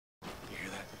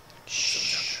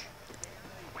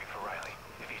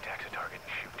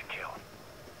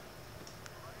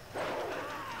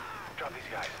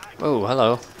Oh,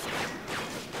 hello.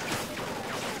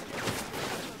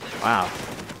 Wow.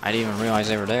 I didn't even realize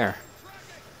they were there.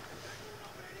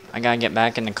 I gotta get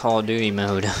back into Call of Duty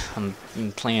mode. I'm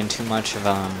playing too much of,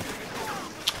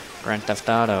 Grand Theft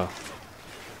Auto.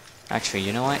 Actually,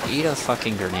 you know what? Eat a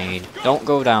fucking grenade. Don't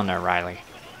go down there, Riley.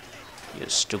 You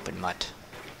stupid mutt.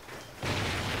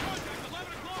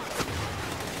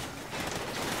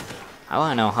 I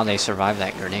wanna know how they survived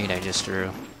that grenade I just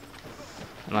threw.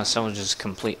 Unless I was just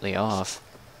completely off.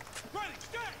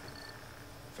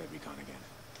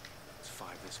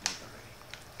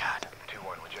 God.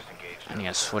 I need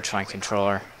to switch my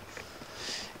controller.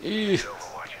 Ew.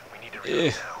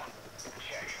 Ew.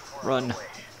 Run.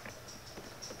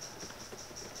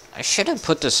 I should have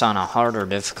put this on a harder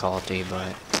difficulty,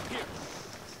 but...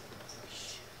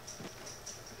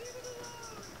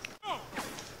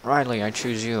 Riley, I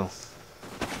choose you.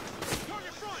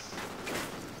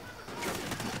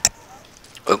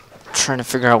 Oh, trying to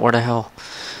figure out where the hell...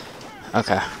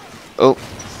 Okay. Oh,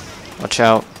 watch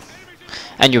out.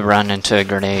 And you run into a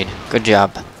grenade. Good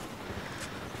job.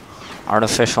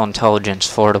 Artificial intelligence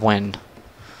for the win.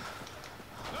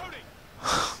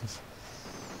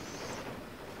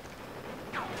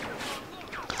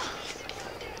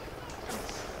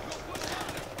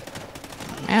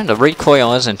 And the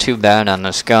recoil isn't too bad on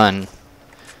this gun.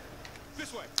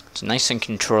 It's nice and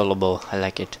controllable. I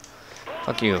like it.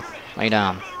 Fuck you. Lay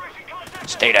down.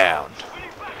 Stay down.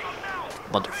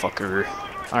 Motherfucker.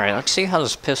 Alright, let's see how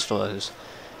this pistol is.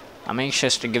 I'm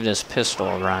anxious to give this pistol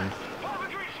a run.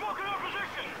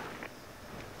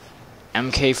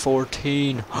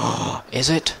 MK14. Is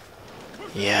it?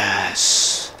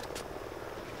 Yes.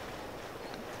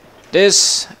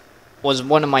 This was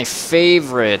one of my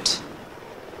favorite.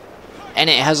 And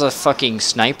it has a fucking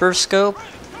sniper scope?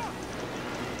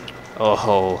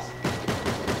 Oh.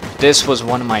 This was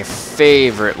one of my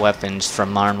favorite weapons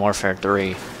from Modern Warfare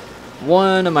 3.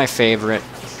 One of my favorite.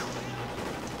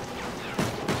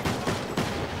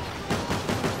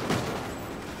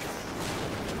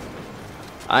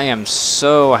 I am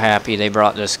so happy they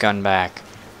brought this gun back.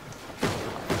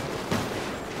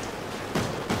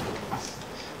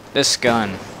 This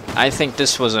gun. I think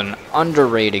this was an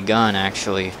underrated gun,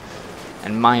 actually.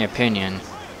 In my opinion.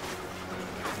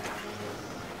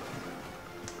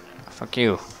 Fuck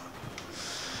you.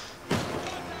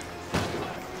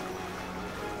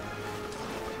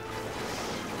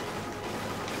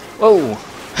 Whoa!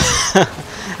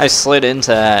 I slid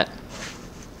into that.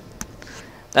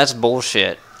 That's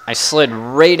bullshit. I slid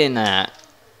right in that.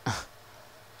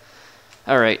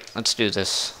 Alright, let's do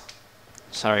this.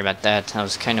 Sorry about that. I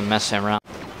was kind of messing around.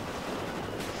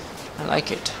 I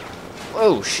like it.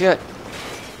 Whoa, shit.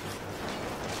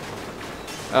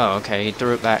 Oh, okay, he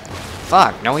threw it back.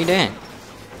 Fuck, no he didn't.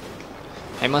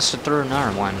 They must have threw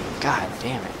another one. God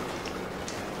damn it.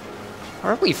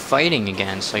 What are we fighting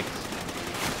against? Like...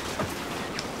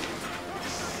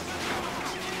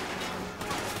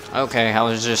 Okay, I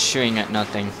was just shooting at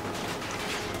nothing.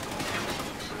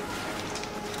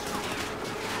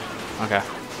 Okay,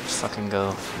 let's fucking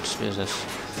go. Let's do this.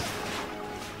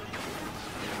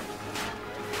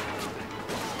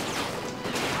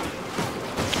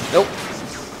 Nope.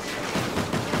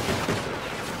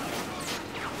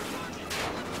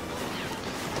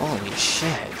 Holy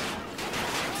shit.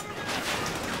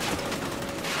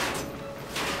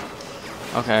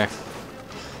 Okay.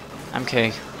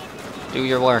 MK, do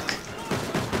your work.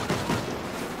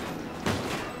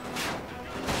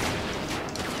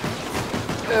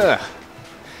 Ugh.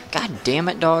 God damn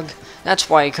it, dog. That's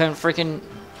why I couldn't freaking...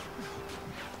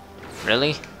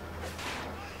 Really?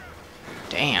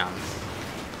 Damn.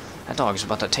 That dog's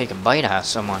about to take a bite out of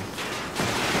someone.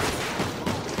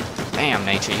 Damn,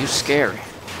 nature, you scary.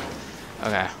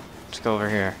 Okay, let's go over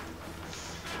here.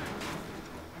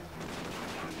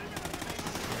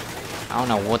 I don't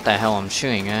know what the hell I'm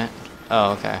shooting at.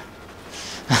 Oh, okay.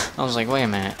 I was like, wait a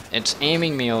minute. It's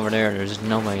aiming me over there. There's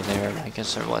nobody there. I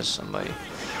guess there was somebody.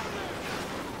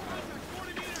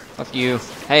 Fuck you.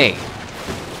 Hey!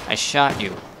 I shot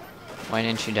you. Why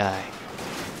didn't you die?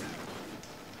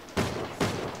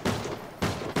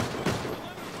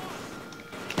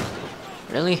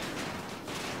 Really?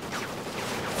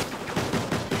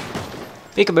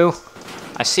 Peekaboo.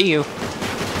 I see you.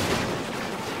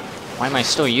 Why am I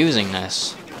still using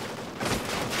this?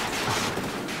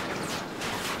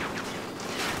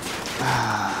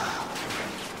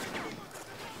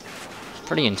 It's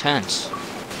pretty intense.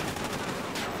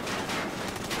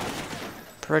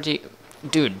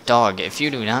 Dude, dog, if you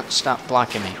do not stop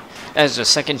blocking me. That is the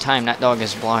second time that dog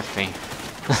has blocked me.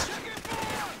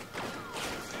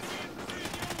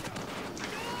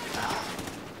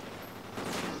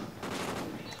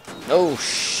 Oh,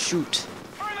 shoot.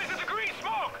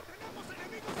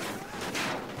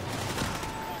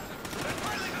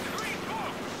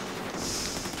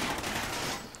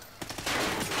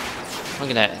 Look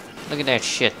at that. Look at that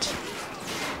shit.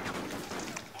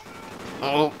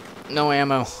 Oh, no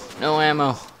ammo. No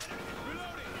ammo.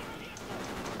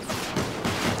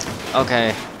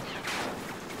 Okay.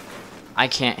 I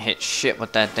can't hit shit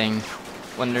with that thing.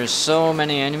 When there's so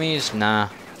many enemies, nah.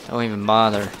 Don't even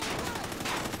bother.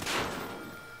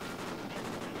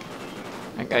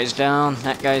 That guy's down.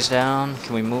 That guy's down.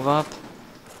 Can we move up?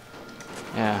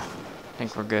 Yeah. I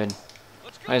think we're good.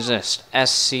 What is this?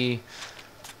 SC.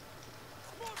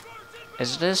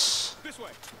 Is this?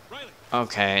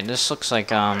 Okay, this looks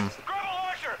like, Yeah,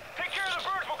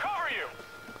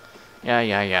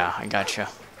 I gotcha.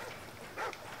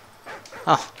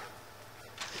 Oh.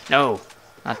 No.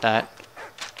 Not that.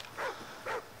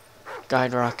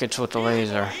 Guide rockets with the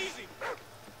laser.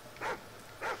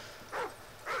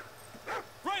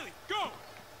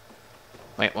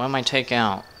 Wait, what am I taking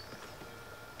out?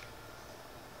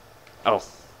 Oh.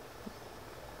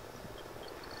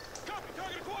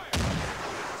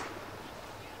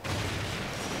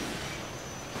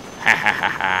 Ha ha ha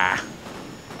ha.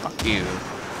 Fuck you.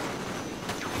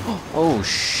 Oh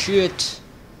shit.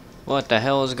 What the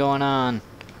hell is going on?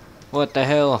 What the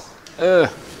hell? Ugh.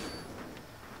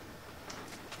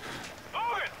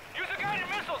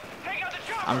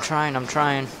 I'm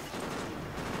trying.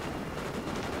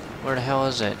 Where the hell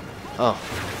is it? Oh.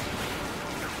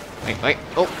 Wait.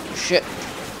 Oh, shit.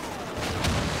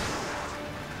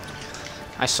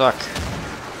 I suck.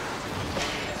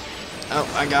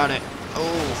 Oh, I got it.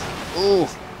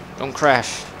 Oh. Don't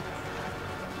crash.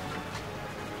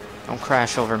 Don't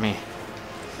crash over me.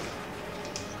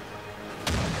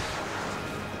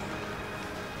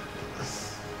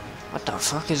 What the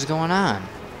fuck is going on?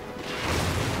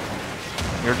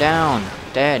 You're down.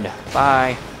 Dead.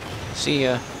 Bye. See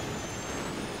ya.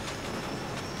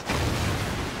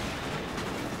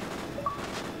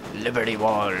 Liberty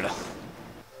Wall.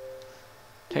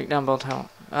 Take down both help.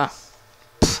 Ah.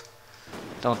 Pfft.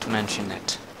 Don't mention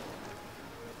it.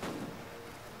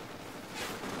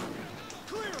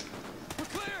 Clear! We're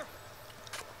clear!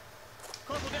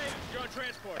 Corporal Davis, you're on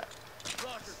transport.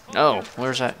 Roger. No,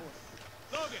 where's that?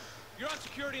 Logan, you're on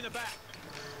security in the back.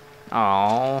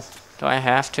 Oh, do I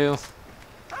have to?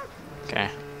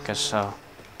 Okay, guess so.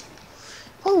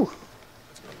 Woo!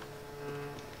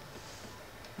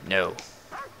 No.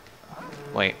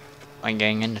 Wait, am I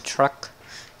getting in the truck?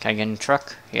 Can I get in the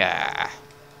truck? Yeah.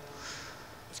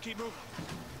 Let's keep moving.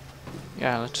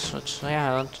 Yeah,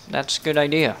 that's a good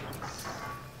idea.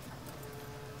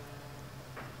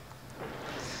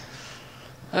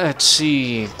 Let's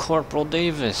see, Corporal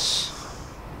Davis.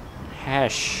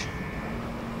 Hash.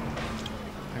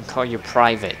 I call you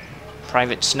Private.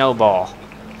 Private Snowball.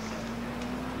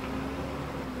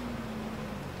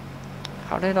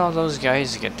 How did all those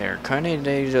guys get there? Couldn't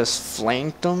they just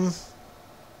flank them?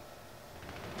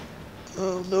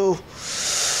 Oh no.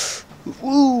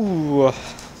 Ooh.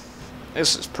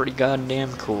 This is pretty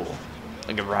goddamn cool.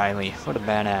 Look at Riley. What a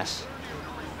badass.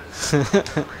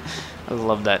 I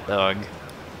love that dog.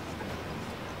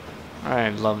 I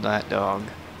love that dog.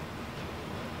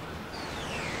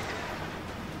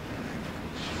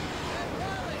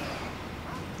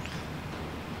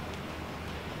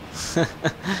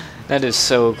 That is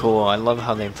so cool. I love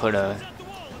how they put a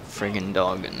friggin'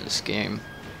 dog in this game.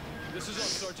 This is up,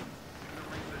 Sergeant.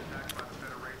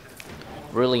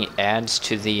 Really adds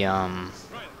to the Riley,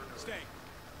 stay.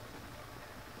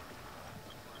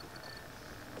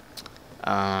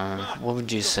 what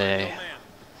would you say?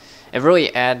 It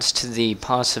really adds to the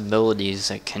possibilities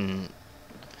that can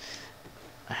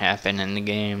happen in the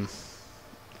game,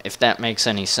 if that makes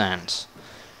any sense.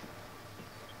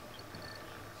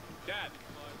 Dad.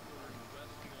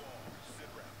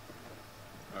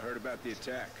 I heard about the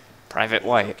attack. Private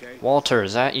White. Okay? Walter,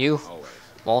 is that you? Always.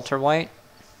 Walter White?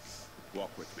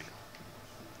 Walk with me.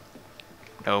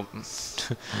 Nope.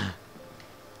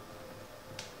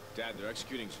 Dad, they're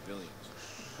executing civilians.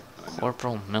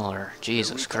 Corporal Miller.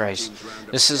 Jesus Christ.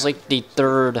 This is like the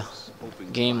third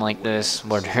game like this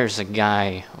where there's a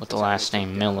guy with the last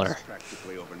name Miller.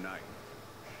 Practically overnight.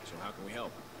 So how can we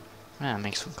help? Yeah,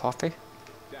 make some coffee.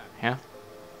 Dad. Yeah.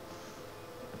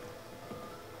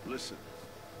 Listen,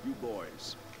 you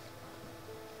boys.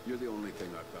 You're the only thing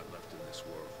I've got left in this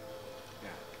world.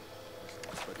 Dad.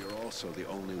 But you're also the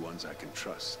only ones I can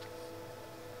trust.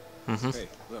 Mm-hmm. Hey,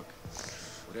 look.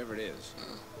 Whatever it is,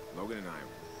 Logan and I,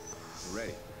 we're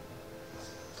ready.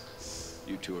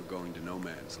 You two are going to no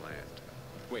man's land.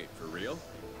 Wait, for real?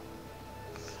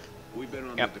 We've been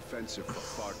on Yep. the defensive for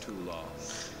far too long,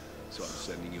 so I'm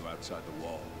sending you outside the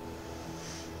wall.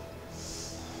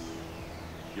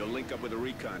 You'll link up with a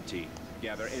recon team,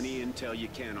 gather any intel you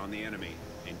can on the enemy,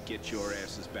 and get your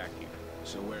asses back here.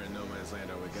 So where in no man's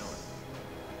land are we going?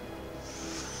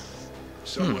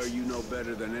 Somewhere you know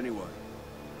better than anyone.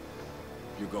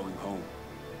 You're going home.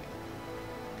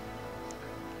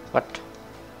 What?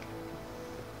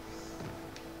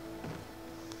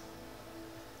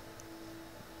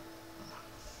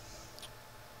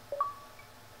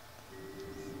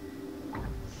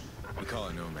 We call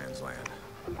it no man's land.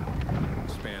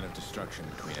 Span of destruction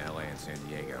between LA and San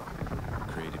Diego,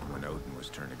 created when Odin was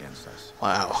turned against us.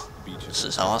 Wow. Beaches This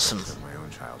is and awesome. of my own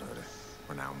childhood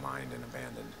were now mined and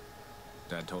abandoned.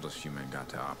 Dad told us few men got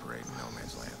to operate in no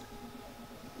man's land.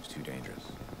 It was too dangerous,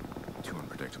 too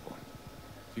unpredictable.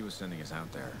 If he was sending us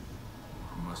out there,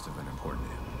 it must have been important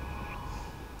to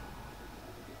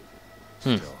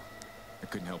him. Still, I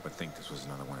couldn't help but think this was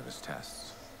another one of his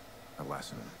tests. A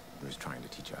lesson he was trying to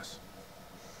teach us.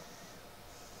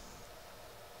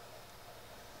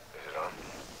 Is it on?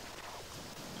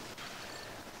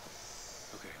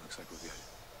 Okay, looks like we're good.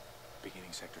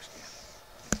 Beginning sector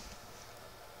scan.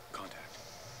 Contact.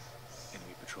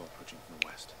 Enemy patrol approaching from the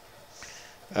west.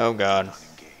 Oh god. Not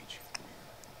engage.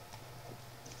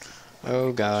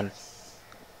 Oh god.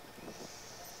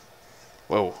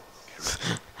 Whoa.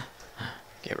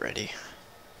 Get ready.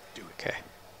 Do it. Okay.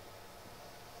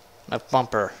 Left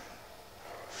bumper.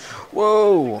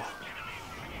 Whoa.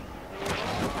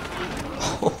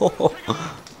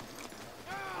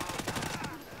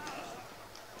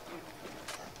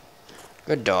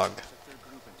 Good dog.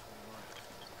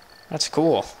 That's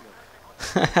cool.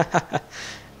 It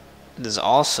is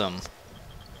awesome.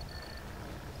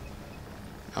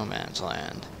 No Man's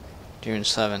Land. June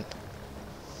 7th.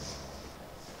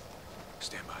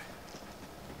 Stand by.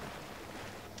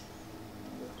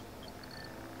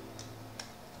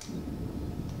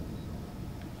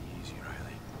 Easy,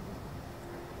 Riley.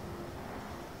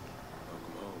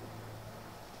 Welcome home.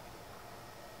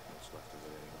 What's left of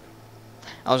it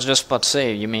anyway? I was just about to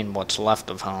say, you mean what's left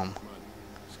of home. Come on,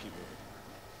 let's keep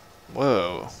moving.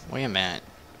 Whoa, wait a minute.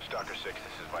 Stalker 6, this is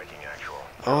Viking Actual.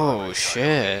 Oh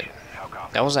shit. How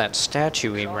copy? That was that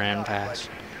statue we ran past.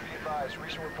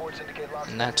 Recent reports indicate lots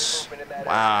of And that's, movement in that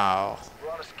wow. area.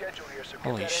 We're on a schedule here, so get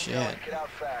Holy that intel shit. and get out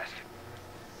fast.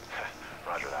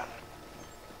 Roger that.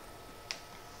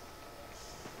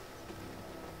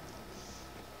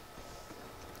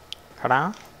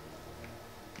 Ta-da.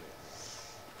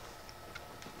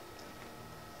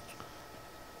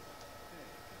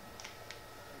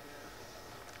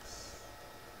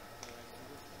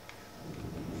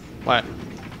 What?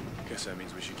 Guess that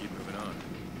means we should keep moving on.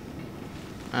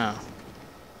 Oh.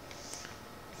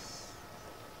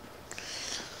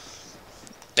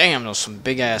 Damn, those some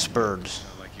big ass birds.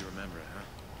 Not like you remember it, huh?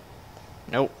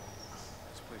 Nope.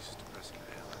 This place is depressing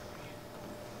the hell out of me.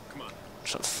 Come on.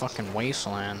 It's a fucking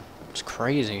wasteland. It's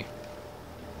crazy.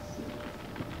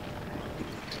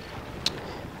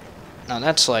 Now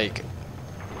that's like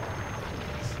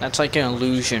an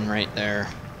illusion right there.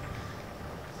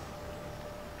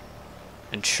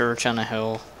 A church on a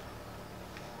hill.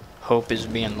 Hope is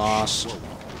being lost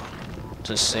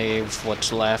to save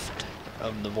what's left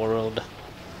of the world.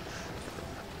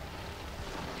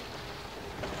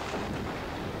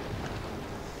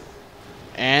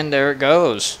 And there it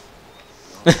goes.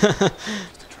 Sounds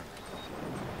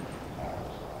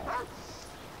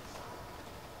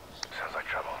like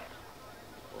trouble.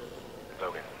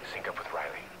 Logan, sync up with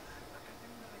Riley.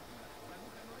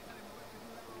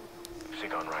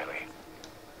 Sync on Riley.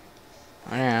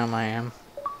 I am.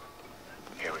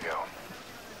 Here we go.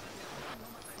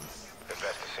 The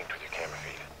vest is synced with your camera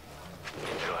feed.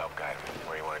 It'll help guide him.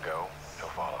 Where you want to go, he'll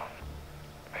follow.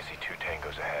 I see 2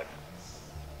 tangos ahead.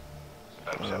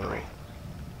 Let them separate.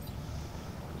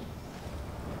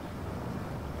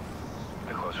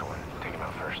 The closer one. Take him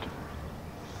out first.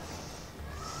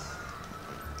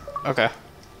 Okay.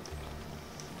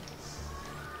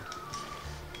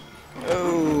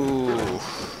 Oh.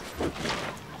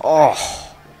 Oh.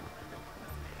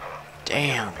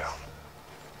 Damn. Go.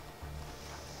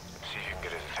 See if you can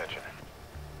get his attention.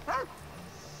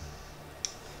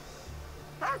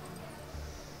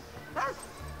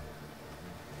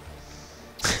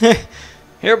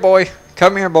 Here, boy.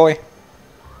 Come here, boy.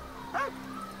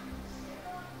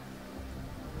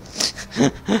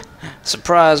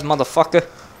 Surprise, motherfucker.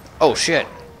 Oh, shit.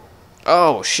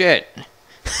 Oh, shit.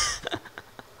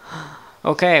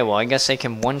 Okay, well, I guess they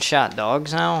can one-shot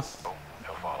dogs now? Oh,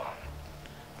 he'll follow.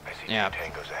 I see Yeah. 2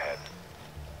 tangos ahead.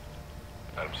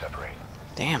 Let him separate.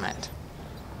 Damn it.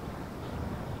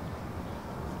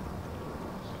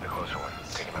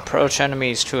 Approach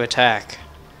enemies to attack.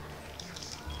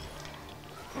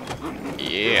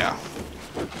 Yeah.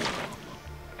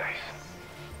 Nice.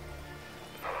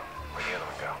 Where'd the other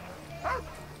one go?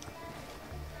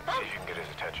 See if you can get his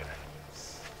attention.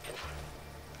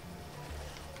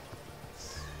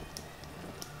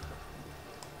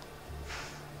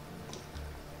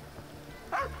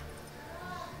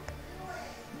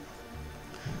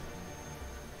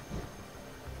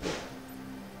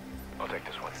 I'll take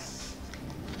this one.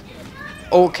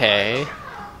 Okay.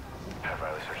 Have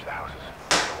Riley search the houses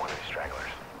for one of these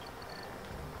stragglers.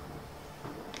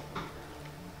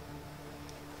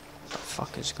 What the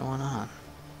fuck is going on?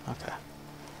 Okay.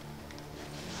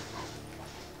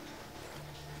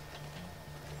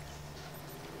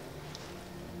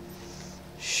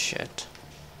 Shit.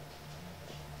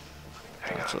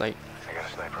 Hang It's on. late. I got a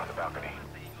sniper on the balcony.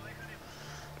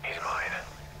 He's mine.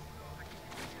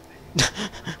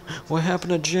 What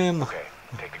happened to Jim? Okay,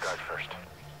 take the guard first.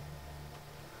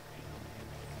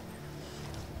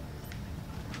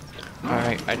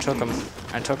 Alright, I took him.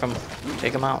 I took him.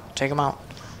 Take him out. Take him out.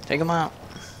 Take him out.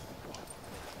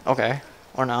 Okay.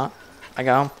 Or not. I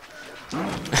got him.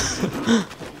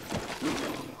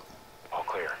 All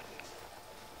clear.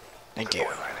 Thank Good you.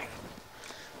 boy, Riley.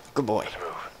 Good boy. Let's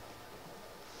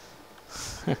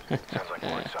move. Sounds like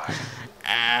we're inside.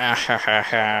 Ah, ha, ha,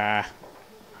 ha.